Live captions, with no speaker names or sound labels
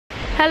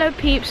Hello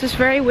peeps, it's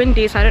very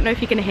windy so I don't know if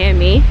you can hear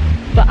me,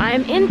 but I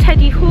am in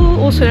Teddy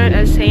Hall, also known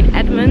as St.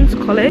 Edmund's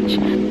College.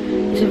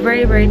 It's a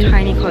very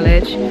tiny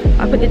college.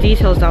 I put the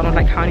details down of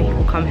like how many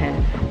people come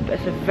here, but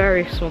it's a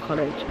very small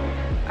college.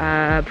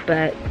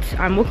 But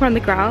I'm walking around the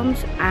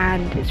grounds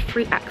and it's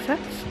free access,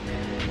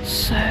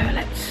 so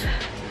let's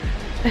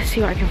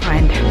see what I can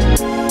find.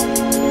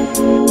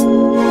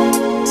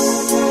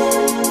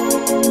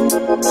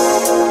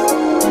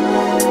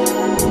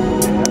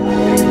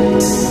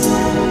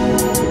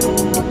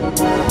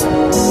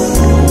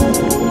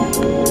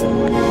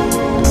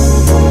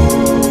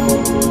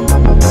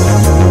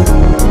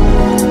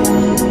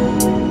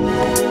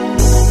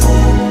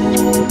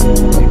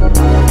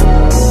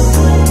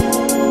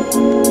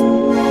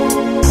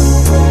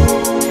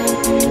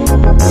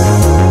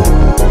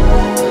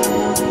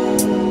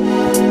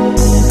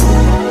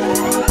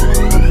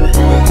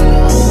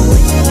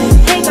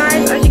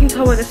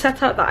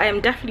 Setup that I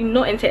am definitely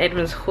not into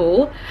Edmund's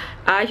Hall.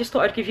 I just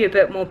thought I'd give you a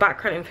bit more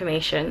background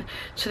information.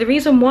 So the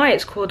reason why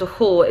it's called a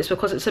hall is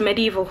because it's a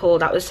medieval hall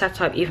that was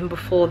set up even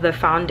before the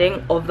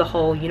founding of the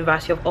whole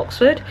University of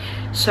Oxford.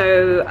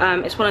 So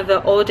it's one of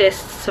the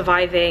oldest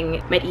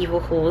surviving medieval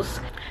halls,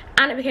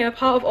 and it became a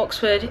part of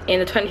Oxford in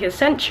the 20th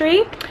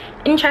century.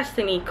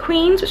 Interestingly,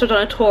 Queen's, which I've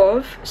done a tour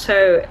of,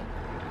 so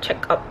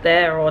check up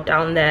there or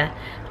down there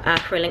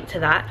for a link to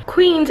that.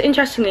 Queen's,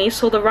 interestingly,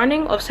 saw the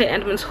running of St.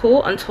 Edmund's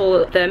Hall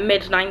until the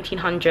mid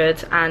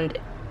 1900s, and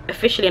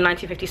officially in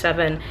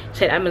 1957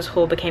 St. Edmund's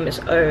Hall became its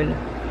own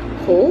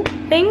hall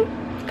thing,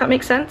 if that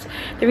makes sense.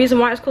 The reason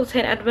why it's called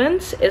St.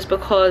 Edmund's is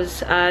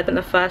because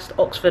the first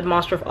Oxford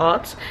Master of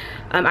Arts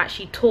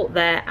actually taught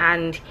there,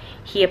 and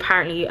he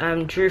apparently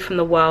drew from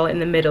the well in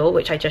the middle,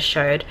 which I just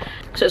showed.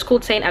 So it's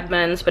called St.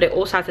 Edmund's, but it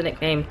also has the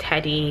nickname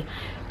Teddy.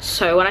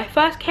 So when I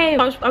first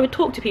came, I would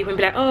talk to people and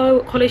be like, oh,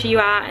 what college are you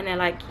at? And they're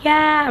like,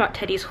 yeah, I'm at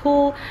Teddy's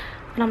Hall.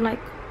 And I'm like,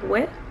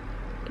 where?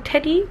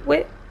 Teddy?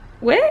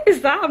 Where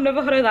is that? I've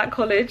never heard of that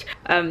college.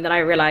 Then I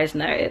realized,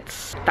 no,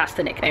 that's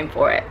the nickname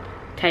for it.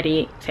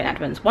 Teddy, St.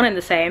 Edmund's, one and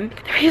the same.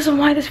 The reason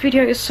why this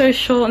video is so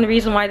short and the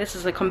reason why this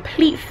is a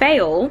complete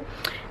fail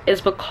is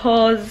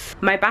because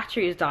my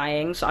battery is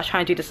dying, so I'll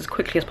try and do this as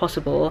quickly as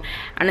possible.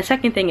 And the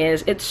second thing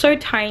is, it's so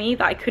tiny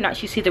that I couldn't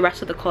actually see the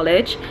rest of the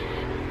college.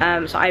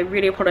 So I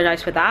really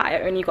apologize for that.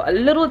 I only got a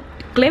little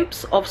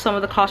glimpse of some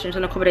of the classrooms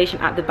and accommodation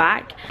at the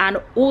back, and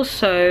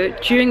also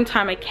during the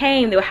time I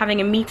came they were having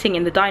a meeting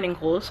in the dining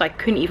hall, so I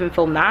couldn't even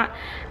film that,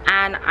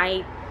 and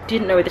I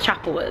didn't know where the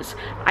chapel was.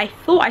 I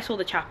thought I saw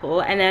the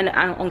chapel, and then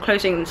on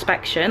closing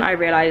inspection I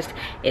realized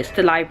it's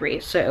the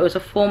library. So it was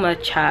a former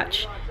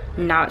church,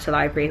 now it's a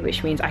library,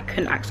 which means I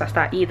couldn't access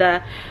that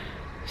either.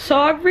 So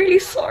I'm really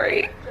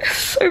sorry, it's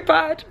so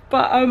bad,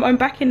 but I'm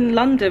back in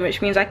London,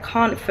 which means I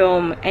can't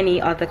film any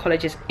other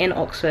colleges in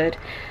Oxford.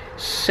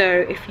 So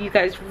if you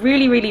guys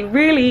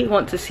really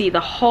want to see the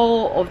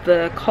whole of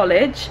the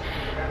college,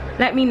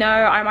 let me know.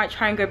 I might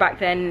try and go back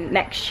then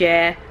next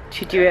year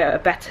to do a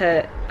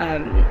better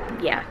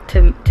yeah,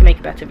 to make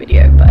a better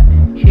video, but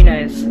who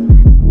knows.